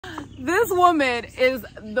This woman is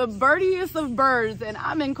the birdiest of birds, and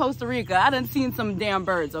I'm in Costa Rica. I done seen some damn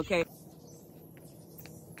birds, okay?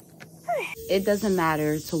 It doesn't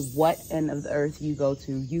matter to what end of the earth you go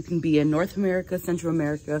to. You can be in North America, Central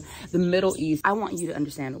America, the Middle East. I want you to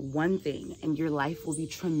understand one thing, and your life will be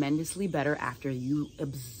tremendously better after you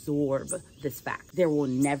absorb this fact. There will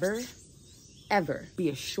never, ever be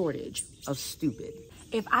a shortage of stupid.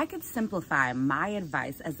 If I could simplify my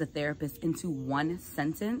advice as a therapist into one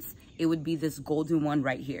sentence, it would be this golden one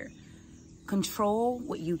right here. Control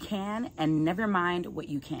what you can and never mind what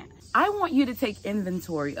you can't. I want you to take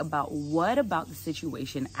inventory about what about the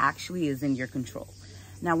situation actually is in your control.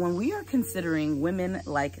 Now, when we are considering women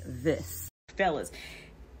like this. Fellas,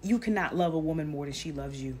 you cannot love a woman more than she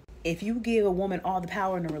loves you. If you give a woman all the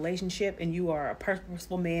power in a relationship and you are a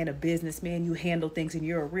purposeful man, a businessman, you handle things and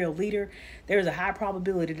you're a real leader, there's a high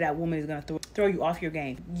probability that woman is going to throw you off your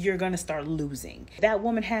game. You're going to start losing. If that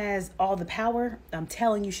woman has all the power, I'm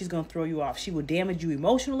telling you, she's going to throw you off. She will damage you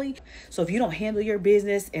emotionally. So if you don't handle your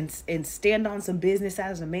business and stand on some business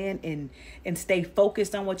as a man and stay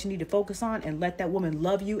focused on what you need to focus on and let that woman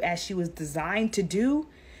love you as she was designed to do,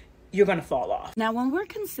 you're going to fall off. Now, when we're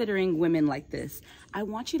considering women like this, I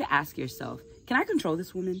want you to ask yourself, can I control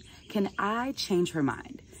this woman? Can I change her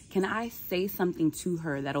mind? Can I say something to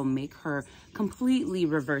her that'll make her completely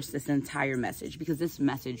reverse this entire message? Because this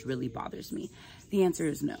message really bothers me. The answer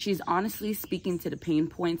is no. She's honestly speaking to the pain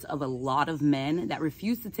points of a lot of men that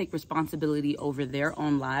refuse to take responsibility over their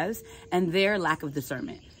own lives and their lack of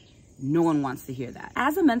discernment. No one wants to hear that.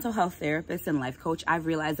 As a mental health therapist and life coach, I've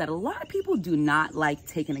realized that a lot of people do not like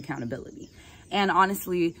taking accountability. And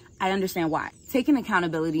honestly, I understand why. Taking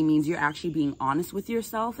accountability means you're actually being honest with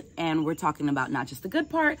yourself. And we're talking about not just the good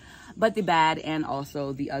part, but the bad and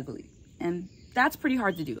also the ugly. And that's pretty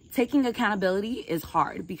hard to do. Taking accountability is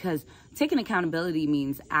hard because taking accountability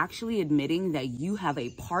means actually admitting that you have a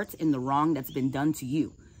part in the wrong that's been done to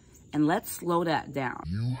you. And let's slow that down.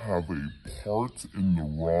 You have a part in the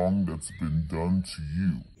wrong that's been done to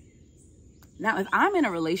you. Now, if I'm in a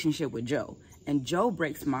relationship with Joe and Joe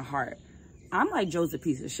breaks my heart, I'm like, Joe's a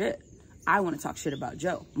piece of shit. I want to talk shit about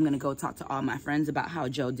Joe. I'm going to go talk to all my friends about how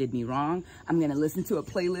Joe did me wrong. I'm going to listen to a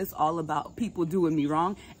playlist all about people doing me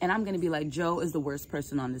wrong. And I'm going to be like, Joe is the worst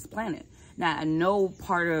person on this planet. Now, I know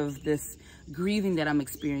part of this grieving that I'm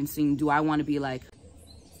experiencing, do I want to be like,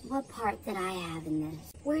 what part did I have in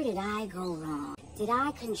this? Where did I go wrong? Did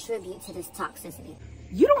I contribute to this toxicity?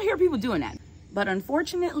 You don't hear people doing that. But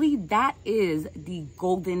unfortunately, that is the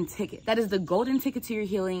golden ticket. That is the golden ticket to your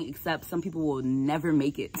healing, except some people will never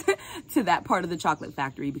make it to that part of the chocolate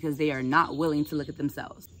factory because they are not willing to look at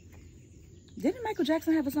themselves. Didn't Michael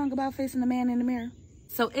Jackson have a song about facing the man in the mirror?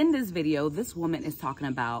 So in this video, this woman is talking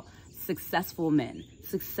about successful men,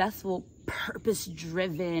 successful,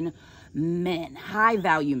 purpose-driven men,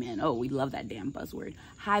 high-value men. Oh, we love that damn buzzword.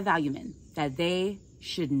 High-value men, that they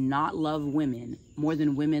should not love women more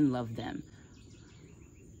than women love them.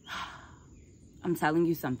 I'm telling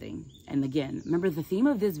you something. And again, remember the theme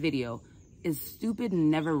of this video is stupid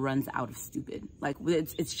never runs out of stupid. Like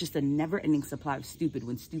it's just a never ending supply of stupid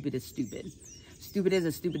when stupid is stupid. Stupid is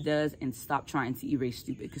as stupid does, and stop trying to erase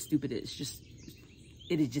stupid because stupid is just,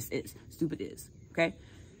 it just is. Stupid is, okay?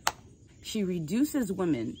 She reduces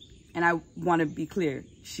women, and I want to be clear,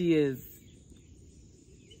 she's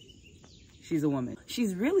a woman.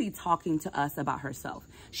 She's really talking to us about herself.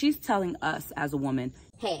 She's telling us as a woman,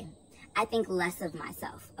 hey, I think less of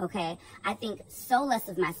myself, okay? I think so less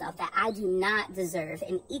of myself that I do not deserve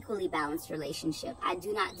an equally balanced relationship. I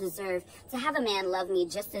do not deserve to have a man love me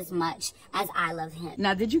just as much as I love him.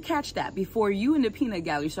 Now, did you catch that? Before you and the peanut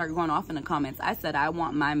gallery start going off in the comments, I said I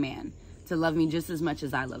want my man to love me just as much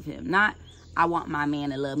as I love him. Not, I want my man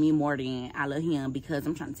to love me more than I love him because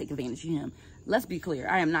I'm trying to take advantage of him. Let's be clear,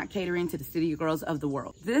 I am not catering to the city girls of the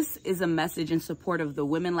world. This is a message in support of the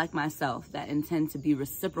women like myself that intend to be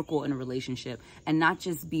reciprocal in a relationship and not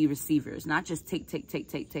just be receivers, not just take,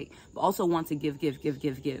 but also want to give.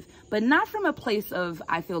 But not from a place of,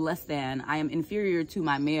 I feel less than, I am inferior to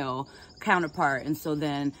my male counterpart, and so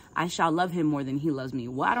then I shall love him more than he loves me.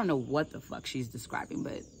 Well, I don't know what the fuck she's describing,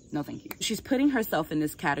 but no thank you. She's putting herself in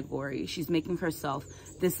this category. She's making herself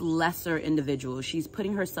this lesser individual. She's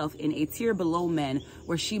putting herself in a tier below men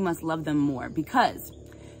where she must love them more because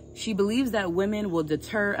she believes that women will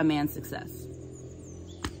deter a man's success.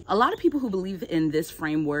 A lot of people who believe in this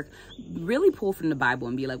framework really pull from the Bible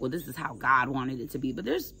and be like, well, this is how God wanted it to be. But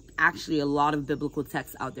there's actually a lot of biblical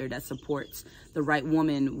text out there that supports the right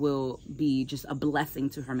woman will be just a blessing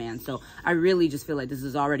to her man. So I really just feel like this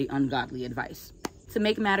is already ungodly advice. To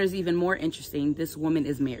make matters even more interesting, this woman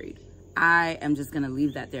is married. I am just gonna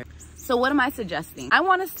leave that there. So what am I suggesting? I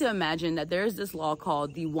want us to imagine that there is this law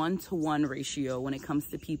called the 1-to-1 ratio when it comes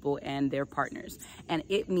to people and their partners. And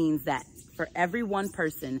it means that for every one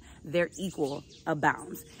person, their equal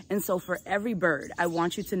abounds. And so for every bird, I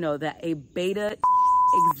want you to know that a beta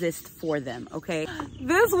exists for them, okay?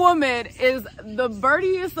 This woman is the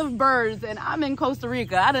birdiest of birds, and I'm in Costa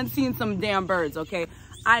Rica. I done seen some damn birds, okay?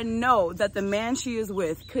 I know that the man she is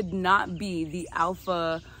with could not be the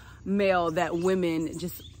alpha male that women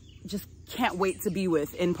just can't wait to be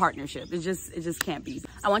with in partnership. It just can't be.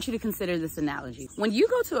 I want you to consider this analogy. When you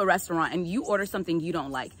go to a restaurant and you order something you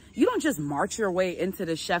don't like, you don't just march your way into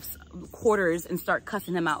the chef's quarters and start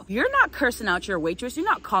cussing him out. You're not cursing out your waitress. You're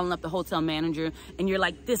not calling up the hotel manager and you're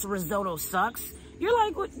like, this risotto sucks. You're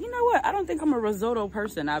like, well, you know what? I don't think I'm a risotto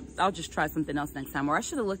person. I'll just try something else next time. Or I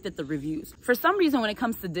should have looked at the reviews. For some reason, when it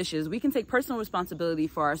comes to dishes, we can take personal responsibility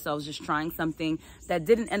for ourselves just trying something that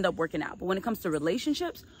didn't end up working out. But when it comes to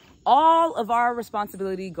relationships, all of our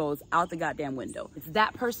responsibility goes out the goddamn window. It's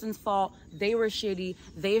that person's fault. They were shitty.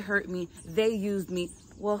 They hurt me. They used me.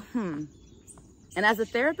 Well, And as a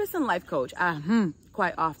therapist and life coach,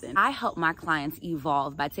 quite often, I help my clients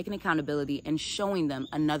evolve by taking accountability and showing them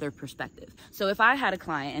another perspective. So if I had a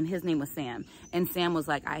client and his name was Sam, and Sam was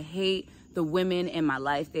like, I hate the women in my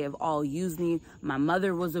life. They have all used me. My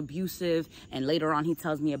mother was abusive. And later on, he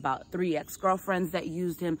tells me about 3 ex-girlfriends that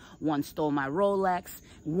used him. One stole my Rolex.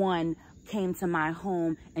 One came to my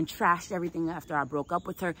home and trashed everything after I broke up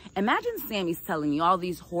with her. Imagine Sammy's telling me all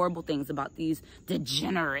these horrible things about these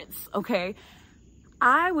degenerates, okay?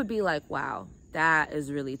 I would be like, wow, that is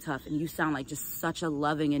really tough. And you sound like just such a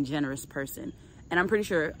loving and generous person. And I'm pretty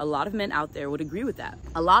sure a lot of men out there would agree with that.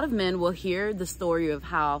 A lot of men will hear the story of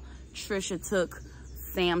how Trisha took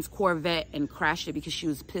Sam's Corvette and crashed it because she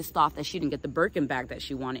was pissed off that she didn't get the Birkin bag that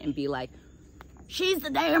she wanted and be like, she's the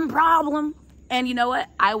damn problem. And you know what?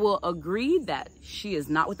 I will agree that she is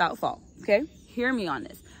not without fault, okay? Hear me on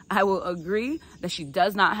this. I will agree that she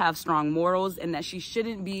does not have strong morals and that she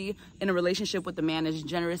shouldn't be in a relationship with a man as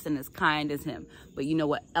generous and as kind as him. But you know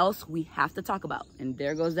what else we have to talk about? And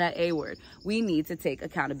there goes that A word. We need to take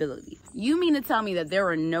accountability. You mean to tell me that there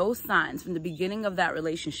were no signs from the beginning of that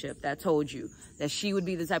relationship that told you that she would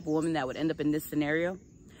be the type of woman that would end up in this scenario?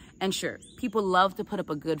 And sure, people love to put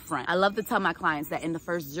up a good front. I love to tell my clients that in the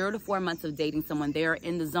first 0 to 4 months of dating someone, they are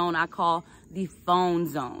in the zone I call the phone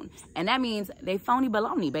zone. And that means they phony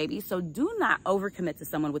baloney, baby. So do not overcommit to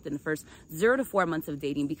someone within the first 0 to 4 months of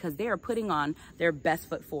dating because they are putting on their best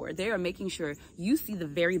foot forward. They are making sure you see the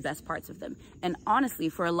very best parts of them. And honestly,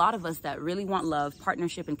 for a lot of us that really want love,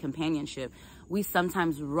 partnership, and companionship, we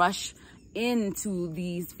sometimes rush into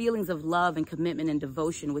these feelings of love and commitment and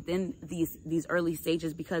devotion within these early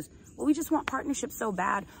stages because, well, we just want partnership so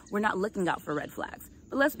bad, we're not looking out for red flags.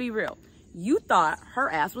 But let's be real. You thought her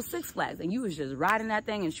ass was Six Flags and you was just riding that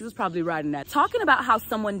thing and she was probably riding that. Talking about how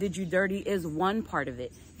someone did you dirty is one part of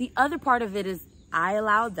it. The other part of it is I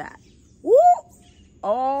allowed that. Woo!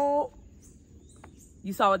 Oh,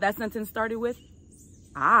 you saw what that sentence started with?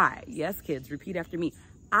 Yes, kids, repeat after me.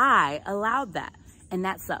 I allowed that. And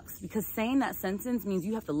that sucks because saying that sentence means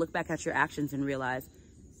you have to look back at your actions and realize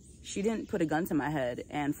she didn't put a gun to my head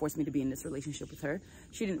and force me to be in this relationship with her.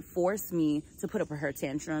 She didn't force me to put up her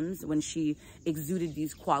tantrums when she exuded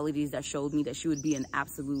these qualities that showed me that she would be an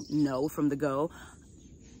absolute no from the go.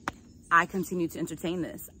 I continue to entertain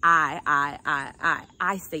this.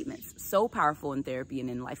 I statements. So powerful in therapy and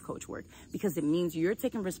in life coach work because it means you're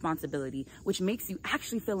taking responsibility, which makes you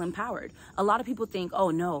actually feel empowered. A lot of people think, oh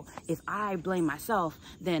no, if I blame myself,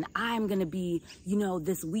 then I'm gonna be, you know,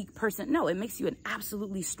 this weak person. No, it makes you an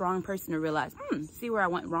absolutely strong person to realize, see where I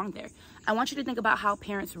went wrong there. I want you to think about how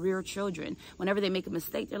parents rear children. Whenever they make a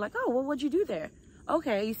mistake, they're like, oh, well, what'd you do there?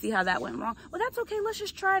 Okay, you see how that went wrong? Well, that's okay. Let's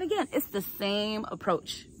just try it again. It's the same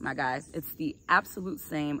approach, my guys. It's the absolute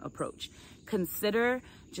same approach. Consider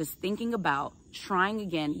just thinking about trying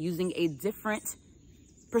again using a different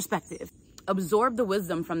perspective. Absorb the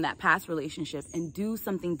wisdom from that past relationship and do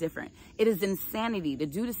something different. It is insanity to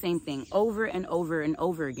do the same thing over and over and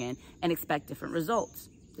over again and expect different results.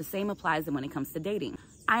 The same applies when it comes to dating.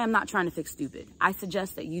 I am not trying to fix stupid. I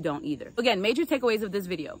suggest that you don't either. Again, major takeaways of this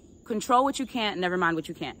video. Control what you can't, never mind what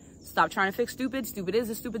you can't. Stop trying to fix stupid. Stupid is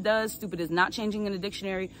as stupid does. Stupid is not changing in a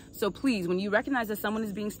dictionary. So please, when you recognize that someone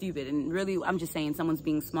is being stupid, and really, I'm just saying someone's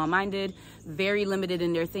being small-minded, very limited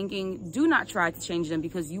in their thinking, do not try to change them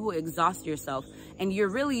because you will exhaust yourself. And you're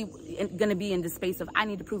really going to be in the space of, I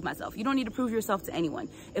need to prove myself. You don't need to prove yourself to anyone.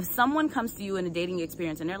 If someone comes to you in a dating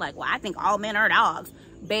experience and they're like, well, I think all men are dogs.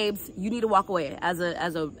 Babes, you need to walk away. As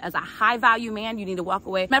a high value man, you need to walk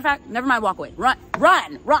away. Matter of fact, never mind walk away. Run,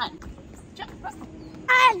 run, run.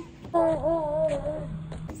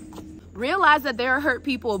 Realize that there are hurt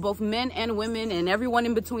people, both men and women and everyone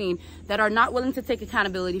in between, that are not willing to take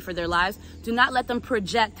accountability for their lives. Do not let them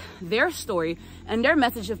project their story and their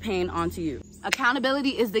message of pain onto you. Accountability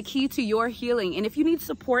is the key to your healing. And if you need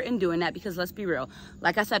support in doing that, because let's be real,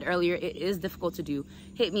 like I said earlier, it is difficult to do,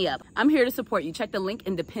 hit me up. I'm here to support you. Check the link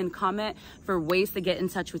in the pinned comment for ways to get in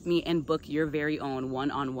touch with me and book your very own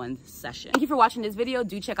one-on-one session. Thank you for watching this video.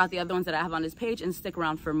 Do check out the other ones that I have on this page and stick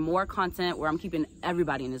around for more content where I'm keeping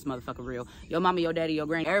everybody in this motherfucker real. Your mama, your daddy, your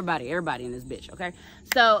granny, everybody in this bitch, okay?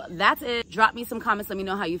 So that's it. Drop me some comments. Let me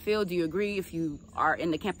know how you feel. Do you agree? If you are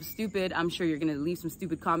in the camp of stupid, I'm sure you're gonna leave some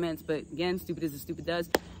stupid comments, but again, stupid is as stupid does.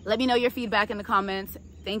 Let me know your feedback in the comments.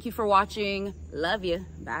 Thank you for watching. Love you.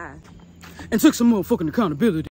 Bye. And took some motherfucking accountability.